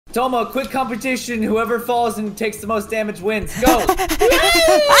Tomo, quick competition. Whoever falls and takes the most damage wins. Go.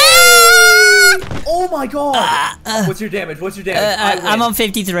 Oh my god. What's your damage? What's your damage? I'm on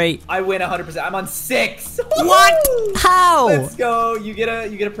 53. I win 100%. I'm on 6. What? How? Let's go. You get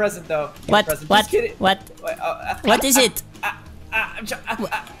a present though. What? What? What? What is it?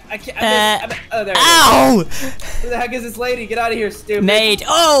 I can't. Oh, there it is. Ow! Who the heck is this lady? Get out of here, stupid. Maid.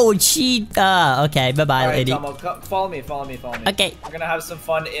 Oh, she. Okay, bye-bye, lady. Tomo, follow me. Okay. We're gonna have some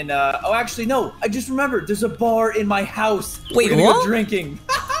fun in. Oh, actually, no. I just remembered. There's a bar in my house. Wait, We're gonna what? go drinking.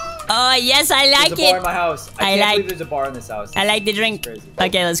 Oh, yes, I like it. There's a bar in my house. I can't believe there's a bar in this house. I like the drink.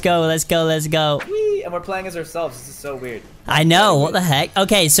 Okay, let's go. Whee! And we're playing as ourselves. This is so weird. I know. What the heck?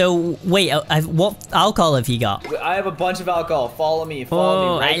 Okay, so wait. What alcohol have you got? I have a bunch of alcohol. Follow me.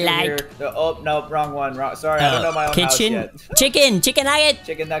 Follow me. Right here. Oh no, wrong one. Sorry, I don't know my own house yet. Chicken nugget.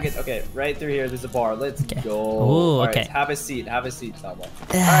 Chicken nugget. Okay, right through here. There's a bar. Let's go. Ooh, okay. Right, have a seat, Tomo. All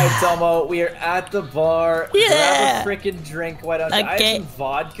right, Tomo. We are at the bar. Yeah. Grab a freaking drink. Why don't you? I have some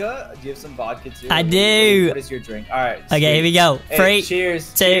vodka. Do you have some vodka too? I do. What is your drink? All right. Okay, here we go. Hey, 3.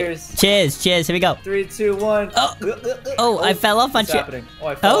 Cheers. 2. Cheers. Here we go. 3, 2, 1. Oh, I fell off my chair.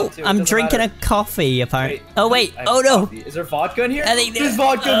 Oh, I'm drinking a coffee, apparently. Oh, wait. Oh, no. Is there vodka in here? I think there's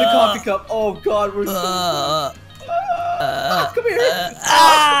vodka in the coffee cup. Oh, God. We're so come here.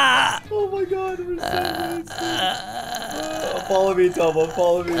 Oh, my God. We're so follow me, Tomo.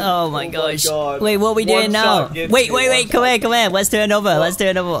 Follow me. Oh, my gosh. Wait, what are we doing now? Wait. Come here. Let's do another.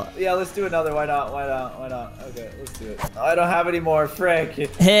 Yeah, let's do another. Why not? Okay, let's do it. I don't have any more. Frick.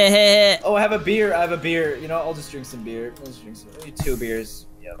 Oh, I have a beer. You know, I'll just drink some beer. Maybe 2 beers.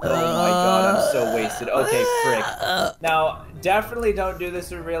 Yep. Oh my god, I'm so wasted. Okay, frick. Now, definitely don't do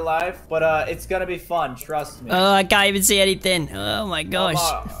this in real life, but it's gonna be fun, trust me. Oh, I can't even see anything. Oh my gosh.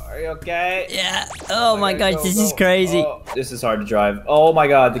 Are you okay? Yeah. Oh my gosh, this is crazy. Oh, this is hard to drive. Oh my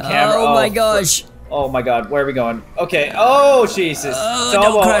god, the camera. Oh my gosh. Oh my god, where are we going? Okay. Oh Jesus.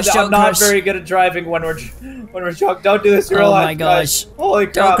 Don't crash, I'm not very good at driving when we're drunk. Don't do this in real life. Oh my gosh. Holy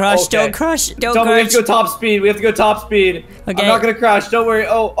crap. Don't crash. We have to go top speed. Okay. I'm not gonna crash. Don't worry.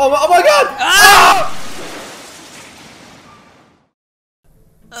 Oh my god! Ah!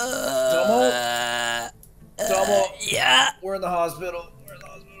 Tomo. Yeah. We're in the hospital.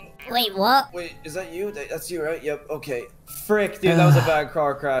 Wait, what? Wait, is that you? That's you, right? Yep. Okay. Frick, dude, that was a bad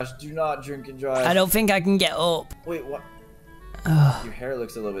car crash. Do not drink and drive. I don't think I can get up. Wait, what? Your hair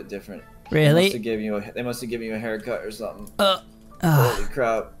looks a little bit different. Really? They must have given you a haircut or something. Holy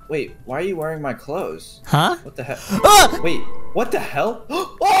crap. Wait, why are you wearing my clothes? Huh? What the heck? Wait, what the hell?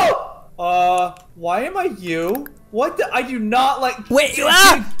 Oh! Why am I you? What the? I do not like. Wait,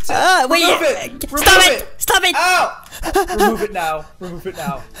 wait! Stop it! Ow! Remove it now.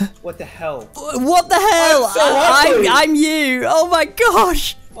 What the hell? What the hell? I'm you. Oh my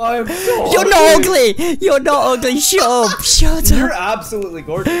gosh. I'm so You're not ugly. You're not ugly. Shut up. You're absolutely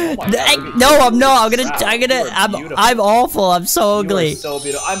gorgeous. Oh my god. No, I'm not. I'm awful. I'm so ugly. You're so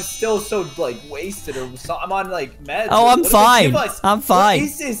beautiful. I'm still so like wasted or so. I'm on like meds. Oh, I'm fine. I'm fine. What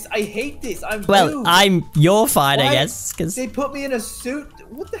is this? I hate this. You're fine, I guess. Cause they put me in a suit.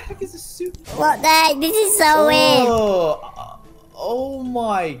 What the heck is a suit? What the heck? This is so weird. Oh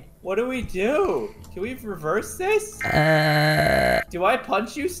my. What do we do? Can we reverse this? Do I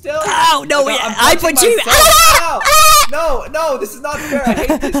punch you still? Oh, no, I punch you. No, this is not fair. I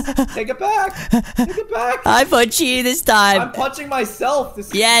hate this. Take it back. I punch you this time. I'm punching myself.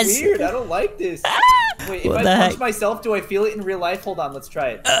 This is weird. I don't like this. Wait, if I punch myself, do I feel it in real life? Hold on, let's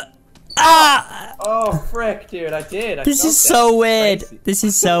try it. Oh, frick, dude, I did. This is so weird. This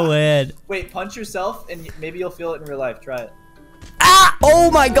is so weird. Wait, punch yourself, and maybe you'll feel it in real life. Try it.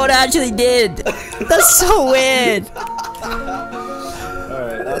 Oh my god, I actually did. That's so weird.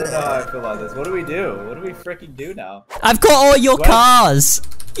 Alright, I don't know how I feel about this. What do we do? What do we freaking do now? I've got all your cars.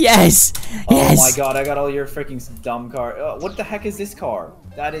 Yes. Oh my god, I got all your freaking dumb car. What the heck is this car?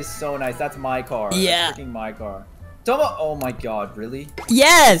 That is so nice. That's my car. Yeah. That's freaking my car. Tomo, oh my god, really?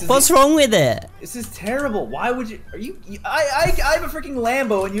 Yes, what's wrong with it? This is terrible. Why would you? I have a freaking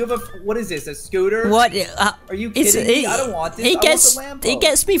Lambo and you have a, what is this, a scooter? What? Are you kidding me? I don't want this. It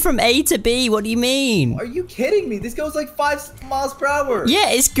gets me from A to B. What do you mean? Are you kidding me? This goes like 5 miles per hour. Yeah,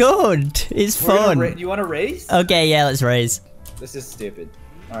 it's good. It's fun. You want to race? Okay, yeah, let's race. This is stupid.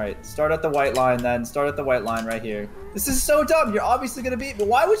 All right, start at the white line then. Start at the white line right here. This is so dumb. You're obviously gonna beat me.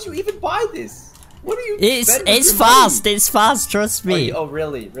 Why would you even buy this? What are you? It's fast. Money? It's fast. Trust me. Oh,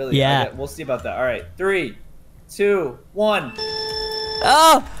 really? Yeah. Okay, we'll see about that. All right, 3, 2, 1.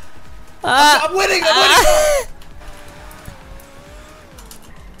 Oh! I'm winning!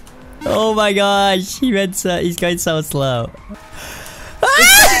 Oh my gosh! He's going so slow.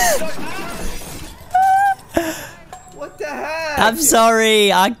 I'm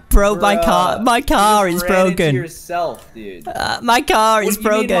sorry. I broke my car. My car is broken. Into yourself, dude. My car is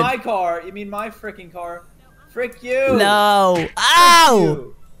broken. You mean my car? You mean my freaking car? Frick you. No.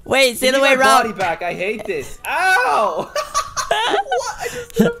 Ow. Wait, it's the other way around. Body back. I hate this. Ow. What? I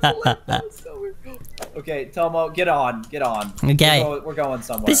just hit a flip. That was so weird. Okay, Tomo, get on. Get on. Okay. We're going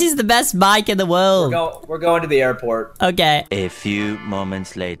somewhere. This is the best bike in the world. We're going to the airport. Okay. A few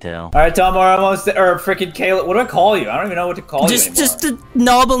moments later. All right, Tomo, we're almost or freaking Kayla. What do I call you? I don't even know what to call you anymore. Just the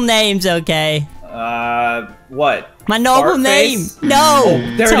normal names, okay? What? My normal name. No.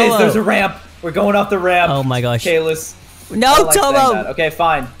 Oh, there it is. There's a ramp. We're going off the ramp. Oh my gosh. Kayla's. No, Tomo. Okay,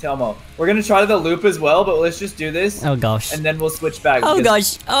 fine, Tomo. We're gonna try the loop as well, but let's just do this. Oh gosh. And then we'll switch back. Oh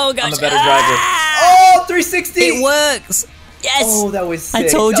gosh. Oh gosh. I'm a better driver. Oh, 360. It works. Yes. Oh, that was sick. I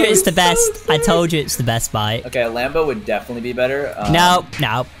told you it's the best. So I told you it's the best bike. Okay, a Lambo would definitely be better. No.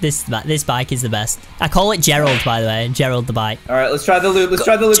 This bike is the best. I call it Gerald, by the way. Gerald the bike. All right, let's try the loop. Let's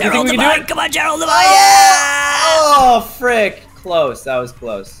try the loop. Gerald the bike. Come on, Gerald the bike. Yeah. Oh, frick. Close. That was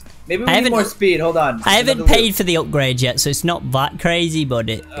close. Maybe we need more speed. Hold on. I haven't paid for the upgrade yet, so it's not that crazy,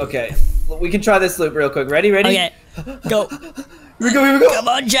 buddy. Okay. We can try this loop real quick. Ready? Ready? Okay. Go. Here we go. Here we go. Come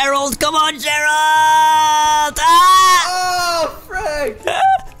on, Gerald. Come on, Gerald. Ah! Oh, frick.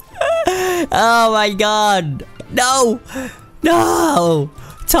 Oh, my God. No. No.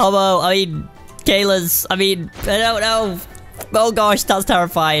 Tomo. I mean, Kayla's. I mean, I don't know. Oh, gosh. That's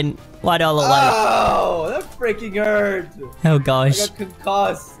terrifying. Why do I look like that? Oh, that freaking hurt. Oh, gosh. I got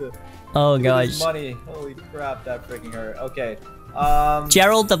concussed. Oh, gosh. Money. Holy crap, that freaking hurt. Okay.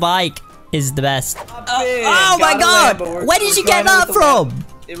 Gerald the bike is the best. Oh my God. Where did you get that from?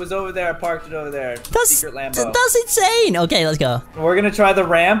 It was over there. I parked it over there. Secret Lambo. That's insane. Okay, let's go. We're going to try the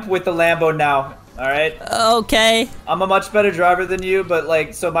ramp with the Lambo now. All right. Okay. I'm a much better driver than you, but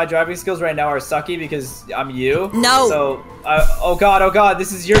like, so my driving skills right now are sucky because I'm you. No. So, oh God,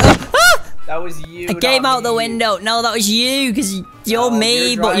 this is your. That was you. I came out the window. No, that was you because you're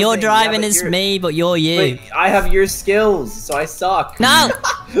me, but you're driving as me, but you're you. Wait, I have your skills, so I suck. No.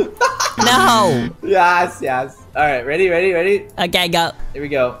 No. Yes. All right, ready? Okay, go. Here we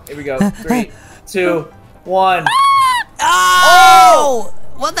go. 3, 2, 1. Oh!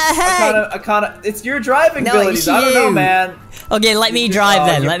 What the heck? I kind of. It's your driving abilities. I don't know, man. Okay, let me drive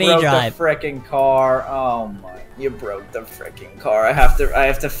then. Let me drive. The freaking car. Oh my! You broke the freaking car. I have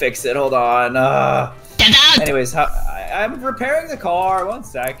to fix it. Hold on. Get out! Anyways, I'm repairing the car. 1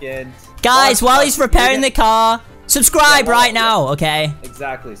 second. Guys, while he's repairing the car, subscribe right now. Okay.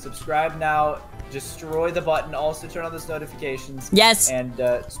 Exactly. Subscribe now. Destroy the button. Also turn on those notifications. Yes. And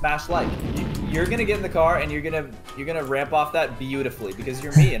smash like. You're gonna get in the car and you're gonna ramp off that beautifully because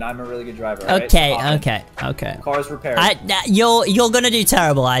you're me and I'm a really good driver. Okay. Right? Okay. Car's repaired. You're gonna do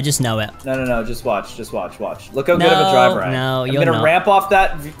terrible. I just know it. No. Just watch. Look how good of a driver I am. No, I'm gonna ramp off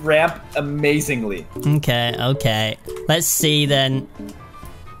that ramp amazingly. Okay. Let's see then.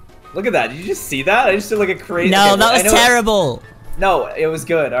 Look at that. Did you just see that? I just did like a crazy. No, that was terrible. No, it was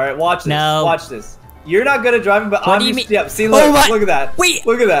good. All right, watch this. No. Watch this. You're not good at driving, but what I'm do you just, mean? Yeah, see, look at that. Wait.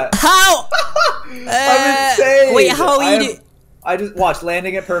 Look at that. How? I'm insane. Wait, how are you I just watch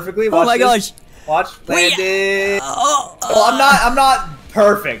landing it perfectly. Watch oh my gosh. Watch landing. Well, I'm not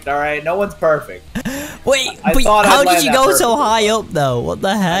perfect. All right, no one's perfect. Wait, how did you go so high up though? What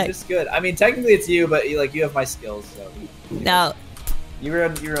the heck? I'm just good. I mean, technically it's you, but you have my skills. So no. You were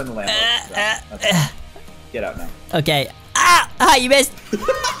on the Lambo. So get out now. Okay. Ah, you missed.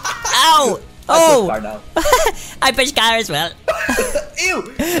 Ow. Oh. I pushed car as well.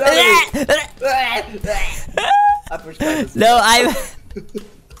 Ew. I pushed car this way. No,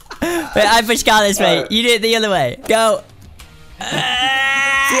 I pushed car this way. You did it the other way. Go. See,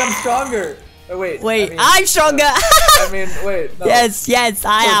 I'm stronger. Oh, wait. I'm stronger. Wait. No. Yes,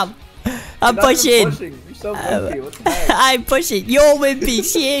 I am. I'm pushing. You're so wimpy. What's the matter? I'm pushing. You're wimpy.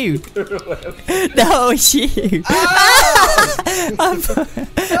 It's you. No, it's you.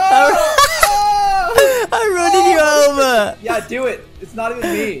 I'm running you over. Yeah, do it. It's not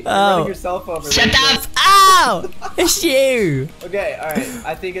even me. You're running yourself over. Shut up. Ow. It's you. Okay, alright.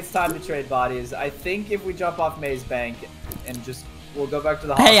 I think it's time to trade bodies. I think if we jump off Maze Bank and we'll go back to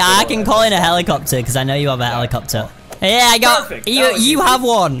the hospital. Hey, I can call in a helicopter because I know you have a helicopter. Yeah, I got perfect. You have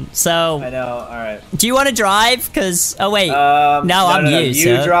one, so I know. All right. Do you want to drive? Cause no, I'm you.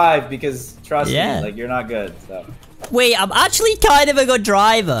 You drive because trust me, Yeah. like you're not good. So. Wait, I'm actually kind of a good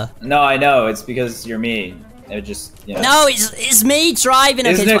driver. No, I know. It's because you're me. It just No, it's me driving.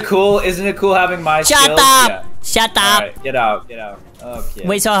 Isn't it cool? Isn't it cool having my Shut skills? up! Yeah. Shut up! All right, get out. Okay.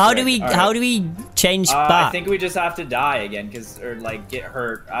 Wait, so how do we change back? I think we just have to die again, or like get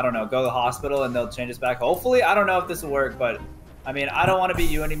hurt. I don't know. Go to the hospital and they'll change us back. Hopefully, I don't know if this will work, but I mean, I don't want to be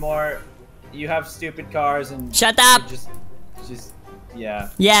you anymore. You have stupid cars and Shut up. Just, yeah.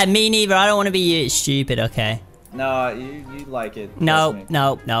 Yeah, me neither. I don't want to be you. It's stupid. Okay. No, you like it. No, trust me.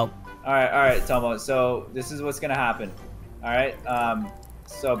 no, no. All right, Tomo. So this is what's gonna happen. All right.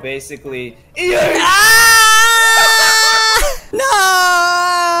 So basically.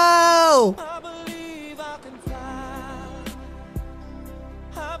 No! I believe I can fly.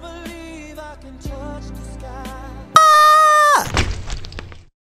 I believe I can touch the sky.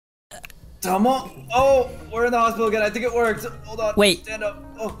 Tomo. Oh, we're in the hospital again. I think it worked. Hold on. Wait. Stand up.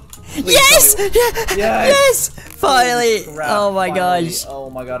 Oh. Please Yes! tell me. Yes! Yes! Finally! Crap, Oh my finally. gosh. Oh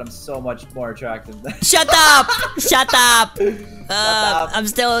my god, I'm so much more attractive than Shut up! Shut up! up. I'm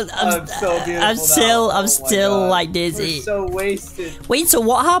still. I'm so beautiful I'm still. now. I'm Oh my still God. like dizzy. We're so wasted. Wait, so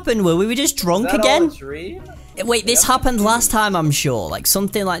what happened? Were we just drunk Is that again? all a dream? Wait, this happened last time, I'm sure. Like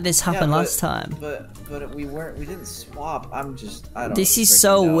something like this happened Yeah, last time. But we didn't swap. I don't This is freaking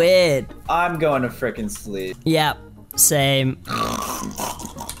so know. weird. I'm going to frickin' sleep. Yep, same.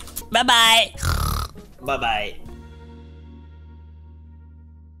 Bye bye. Bye bye.